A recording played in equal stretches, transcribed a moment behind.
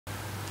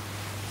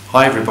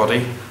Hi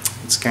everybody,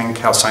 it's again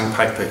Kelsang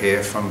Paper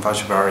here from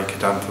Vajravari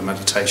Kadampa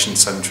Meditation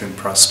Centre in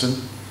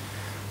Preston.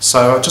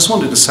 So I just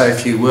wanted to say a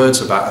few words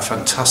about a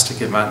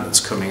fantastic event that's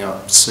coming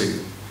up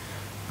soon.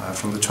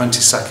 From the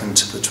 22nd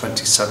to the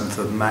 27th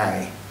of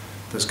May,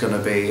 there's going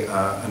to be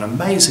an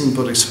amazing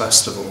Buddhist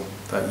festival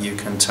that you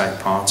can take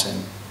part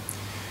in.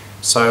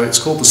 So it's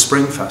called the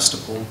Spring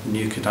Festival, the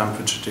New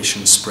Kadampa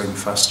Tradition Spring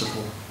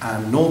Festival,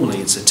 and normally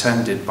it's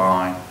attended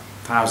by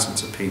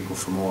thousands of people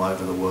from all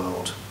over the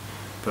world.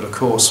 But of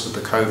course, with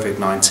the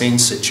COVID-19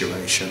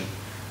 situation,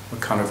 we're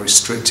kind of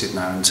restricted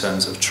now in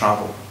terms of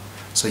travel.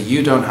 So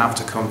you don't have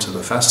to come to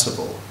the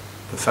festival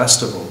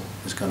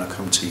is going to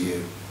come to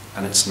you,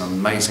 and it's an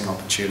amazing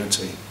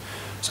opportunity.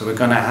 So we're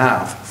going to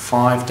have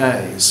 5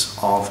 days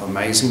of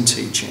amazing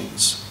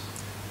teachings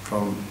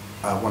from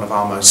one of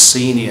our most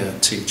senior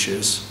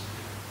teachers,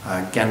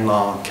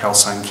 Genla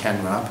Kelsang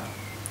Khenrab,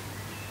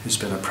 who's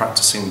been a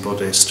practicing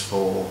Buddhist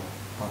for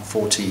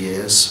 40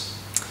 years.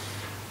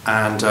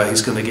 And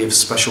he's going to give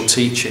special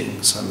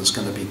teachings, and there's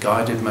going to be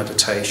guided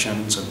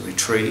meditations and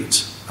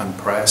retreat and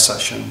prayer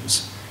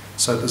sessions.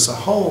 So there's a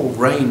whole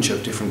range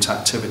of different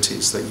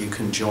activities that you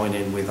can join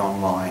in with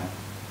online.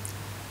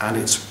 And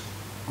it's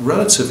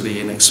relatively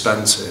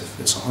inexpensive.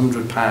 It's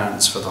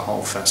 £100 for the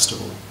whole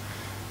festival,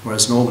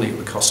 whereas normally it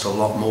would cost a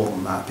lot more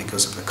than that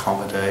because of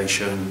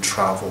accommodation,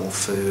 travel,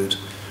 food,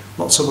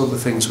 lots of other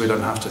things we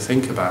don't have to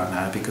think about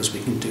now because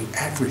we can do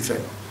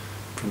everything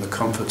from the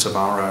comfort of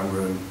our own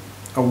room.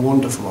 A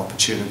wonderful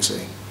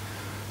opportunity.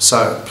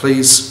 So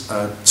please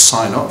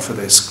sign up for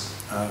this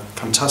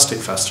fantastic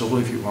festival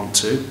if you want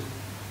to.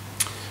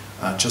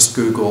 Just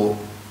Google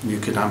New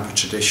Kadampa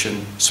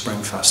Tradition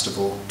Spring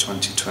Festival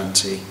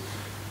 2020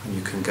 and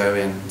you can go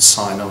in,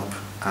 sign up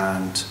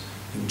and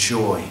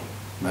enjoy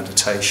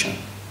meditation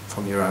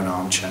from your own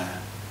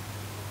armchair.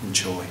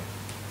 Enjoy.